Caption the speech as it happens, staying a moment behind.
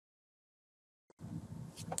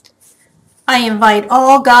I invite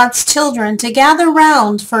all God's children to gather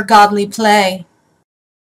round for godly play.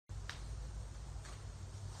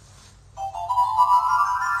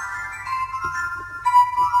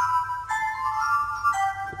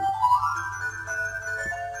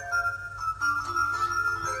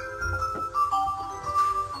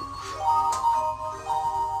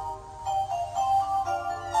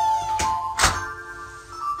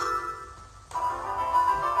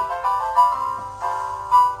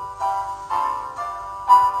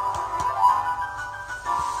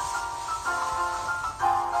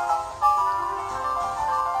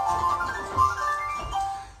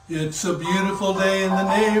 It's a beautiful day in the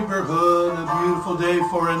neighborhood, a beautiful day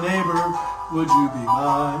for a neighbor. Would you be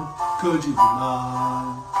mine? Could you be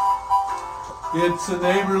mine? It's a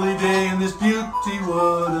neighborly day in this beauty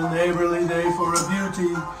wood, a neighborly day for a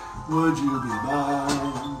beauty. Would you be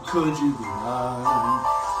mine? Could you be mine?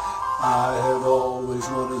 I have always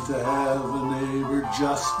wanted to have a neighbor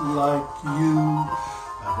just like you.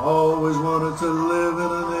 I've always wanted to live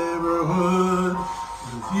in a neighborhood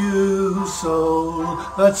with you,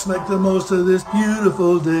 so let's make the most of this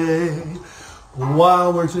beautiful day.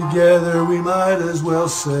 While we're together, we might as well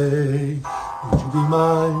say, would you be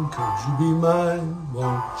mine? Could you be mine?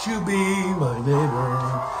 Won't you be my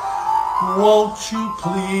neighbor? Won't you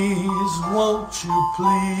please? Won't you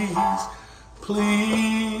please?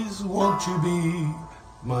 Please, won't you be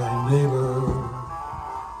my neighbor?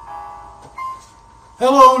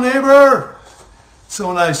 Hello, neighbor.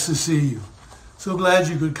 So nice to see you. So glad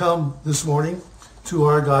you could come this morning to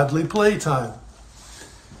our godly playtime.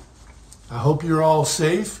 I hope you're all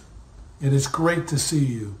safe, and it's great to see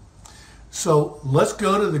you. So let's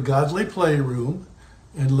go to the godly playroom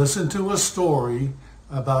and listen to a story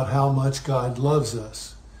about how much God loves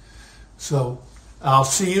us. So I'll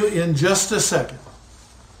see you in just a second.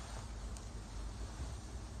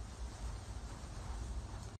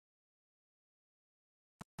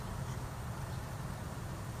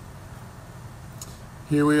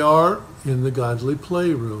 Here we are in the godly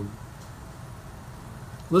playroom.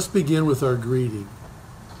 Let's begin with our greeting.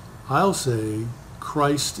 I'll say,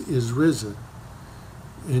 Christ is risen.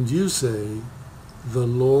 And you say, the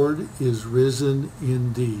Lord is risen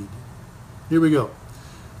indeed. Here we go.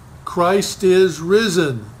 Christ is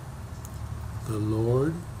risen. The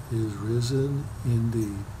Lord is risen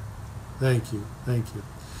indeed. Thank you. Thank you.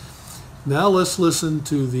 Now let's listen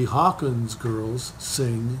to the Hawkins girls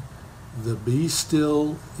sing the Be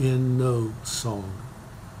Still and Know song.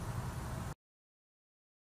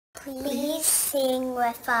 Please sing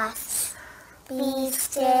with us. Be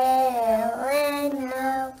still and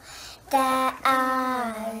know that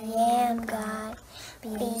I am God.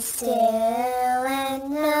 Be still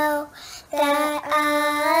and know that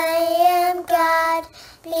I am God.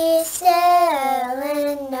 Be still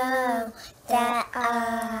and know that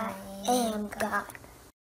I am God.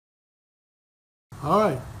 All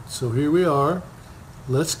right, so here we are.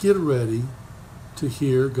 Let's get ready to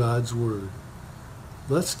hear God's Word.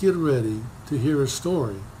 Let's get ready to hear a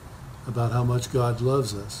story about how much God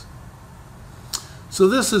loves us. So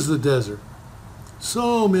this is the desert.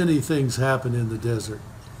 So many things happen in the desert.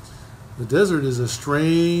 The desert is a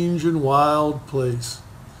strange and wild place.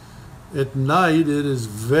 At night it is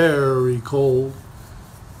very cold,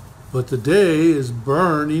 but the day is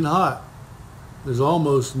burning hot. There's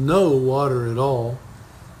almost no water at all.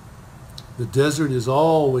 The desert is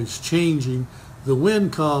always changing. The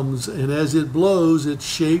wind comes, and as it blows, it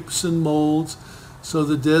shapes and molds, so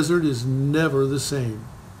the desert is never the same.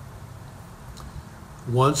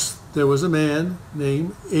 Once there was a man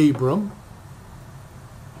named Abram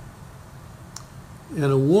and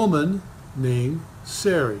a woman named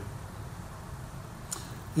Sarai.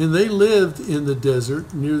 And they lived in the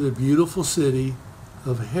desert near the beautiful city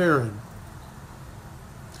of Haran.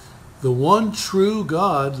 The one true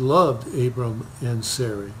God loved Abram and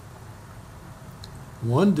Sarai.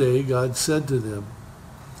 One day God said to them,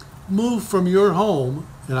 "Move from your home,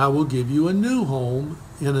 and I will give you a new home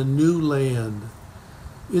in a new land.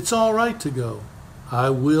 It's all right to go. I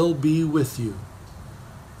will be with you,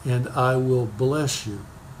 and I will bless you,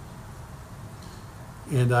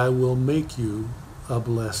 and I will make you a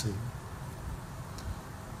blessing."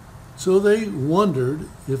 So they wondered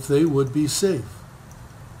if they would be safe.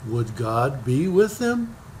 Would God be with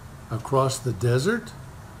them across the desert?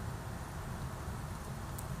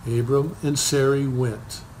 Abram and Sarai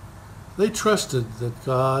went. They trusted that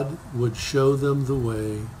God would show them the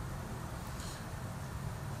way.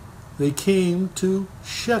 They came to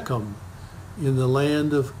Shechem in the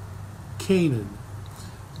land of Canaan.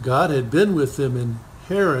 God had been with them in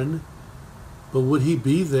Haran, but would he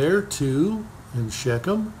be there too in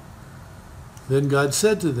Shechem? Then God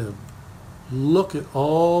said to them, "Look at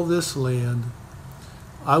all this land.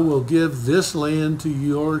 I will give this land to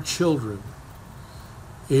your children."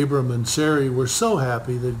 Abram and Sarai were so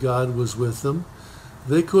happy that God was with them,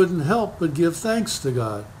 they couldn't help but give thanks to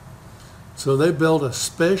God. So they built a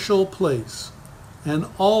special place, an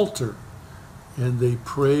altar, and they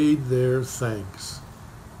prayed their thanks.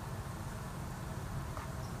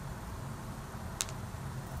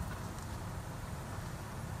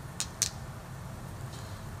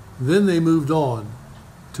 Then they moved on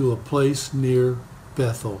to a place near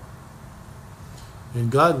Bethel. And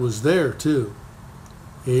God was there too.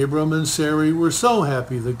 Abram and Sarai were so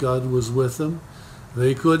happy that God was with them,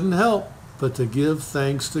 they couldn't help but to give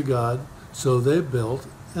thanks to God. So they built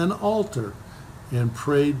an altar and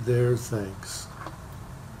prayed their thanks.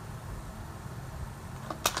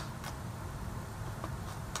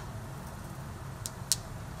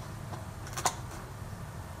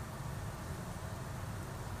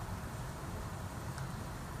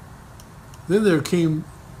 Then there came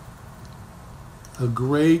a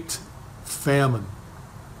great famine,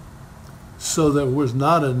 so there was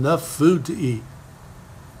not enough food to eat.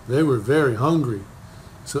 They were very hungry.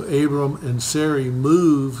 So Abram and Sarai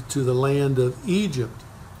moved to the land of Egypt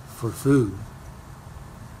for food.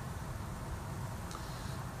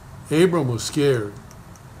 Abram was scared.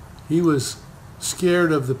 He was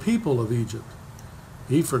scared of the people of Egypt.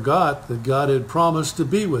 He forgot that God had promised to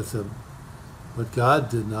be with him, but God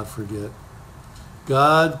did not forget.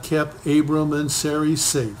 God kept Abram and Sarai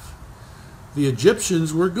safe. The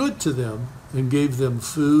Egyptians were good to them and gave them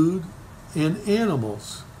food and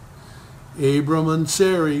animals. Abram and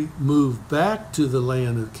Sarai moved back to the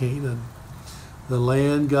land of Canaan, the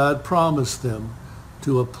land God promised them,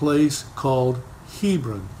 to a place called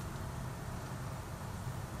Hebron.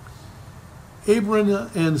 Abram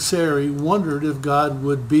and Sarai wondered if God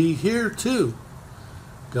would be here too.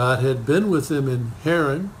 God had been with them in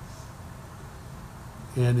Haran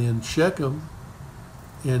and in Shechem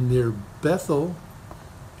and near Bethel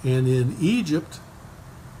and in Egypt.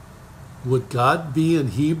 Would God be in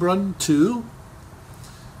Hebron too?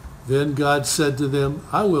 Then God said to them,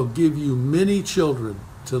 "I will give you many children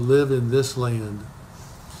to live in this land."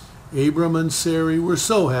 Abram and Sarai were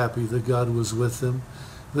so happy that God was with them,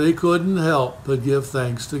 they couldn't help but give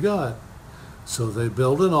thanks to God. So they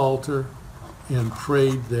built an altar and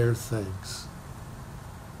prayed their thanks.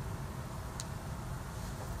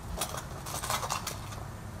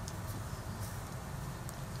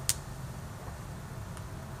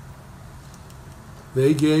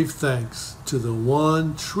 They gave thanks to the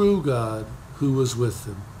one true God who was with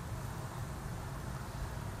them.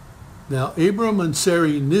 Now Abram and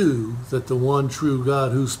Sarai knew that the one true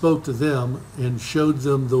God who spoke to them and showed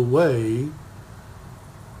them the way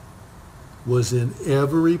was in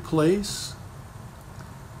every place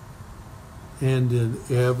and in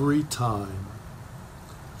every time,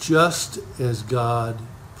 just as God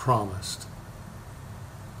promised.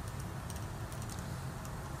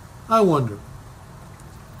 I wonder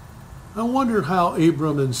how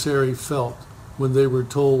Abram and Sarai felt when they were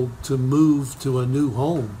told to move to a new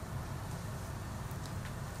home.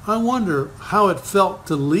 I wonder how it felt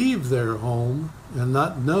to leave their home and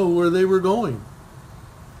not know where they were going.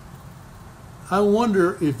 I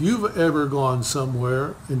wonder if you've ever gone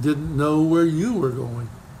somewhere and didn't know where you were going.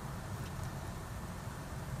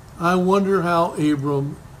 I wonder how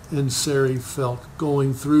Abram and Sarai felt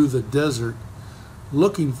going through the desert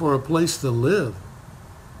looking for a place to live.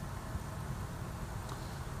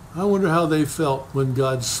 I wonder how they felt when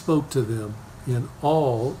God spoke to them in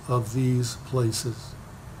all of these places.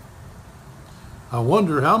 I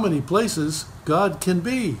wonder how many places God can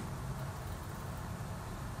be.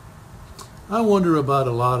 I wonder about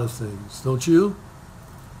a lot of things, don't you?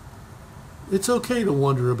 It's okay to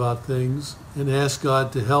wonder about things and ask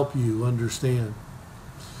God to help you understand.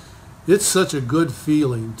 It's such a good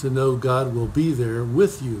feeling to know God will be there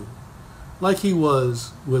with you, like he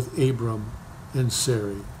was with Abram and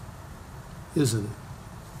Sarai, isn't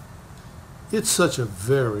it? It's such a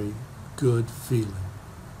very good feeling.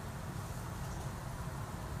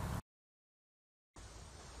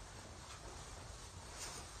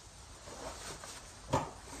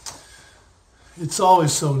 It's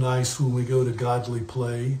always so nice when we go to Godly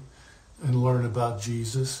Play and learn about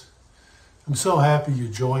Jesus. I'm so happy you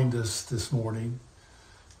joined us this morning.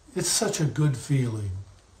 It's such a good feeling.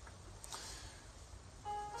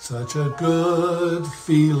 Such a good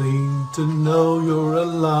feeling to know you're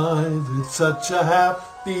alive. It's such a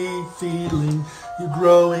happy feeling. You're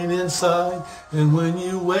growing inside. And when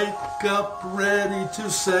you wake up ready to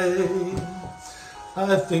say,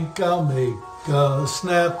 I think I'll make a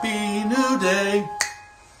snappy new day.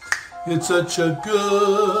 It's such a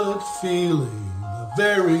good feeling, a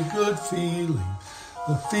very good feeling.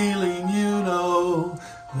 The feeling you know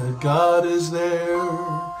that God is there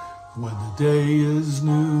when the day is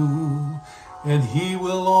new, and He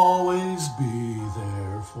will always be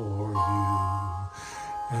there for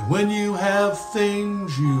you. And when you have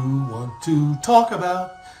things you want to talk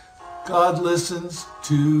about, God listens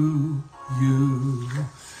to you.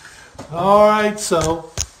 All right,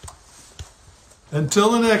 so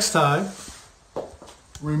until the next time,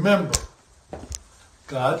 remember,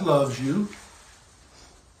 God loves you.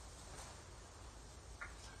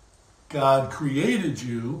 God created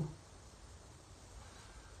you.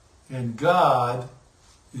 And God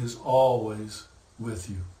is always with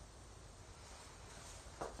you.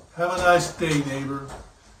 Have a nice day, neighbor.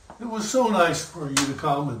 It was so nice for you to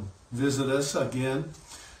come and visit us again.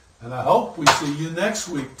 And I hope we see you next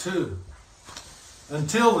week, too.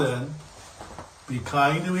 Until then, be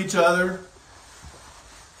kind to each other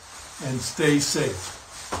and stay safe.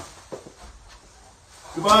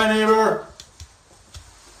 Goodbye, neighbor.